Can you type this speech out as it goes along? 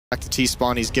Back to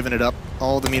T-spawn, he's given it up.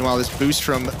 All the meanwhile, this boost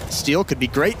from Steel could be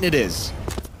great, and it is.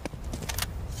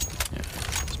 Yeah,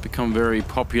 it's become very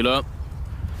popular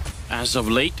as of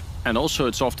late, and also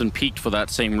it's often peaked for that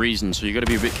same reason, so you got to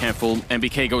be a bit careful.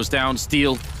 MBK goes down,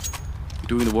 Steel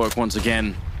doing the work once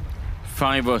again.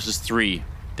 5 versus 3.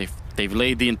 They've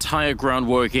laid the entire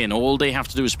groundwork in. All they have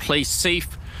to do is play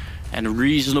safe and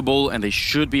reasonable, and they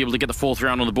should be able to get the 4th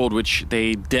round on the board, which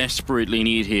they desperately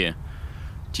need here.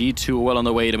 G2 are well on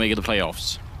their way to making the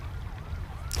playoffs.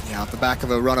 Yeah, off the back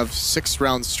of a run of 6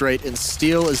 rounds straight, and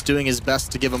Steel is doing his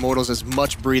best to give Immortals as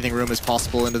much breathing room as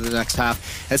possible into the next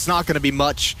half. It's not going to be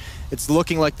much. It's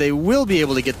looking like they will be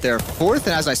able to get their 4th,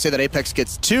 and as I say, that Apex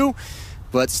gets 2.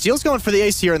 But Steel's going for the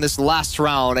ace here in this last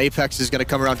round. Apex is going to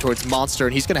come around towards Monster,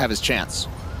 and he's going to have his chance.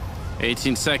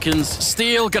 18 seconds.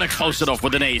 Steel gonna close it off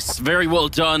with an ace. Very well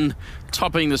done.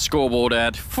 Topping the scoreboard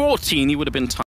at 14. He would have been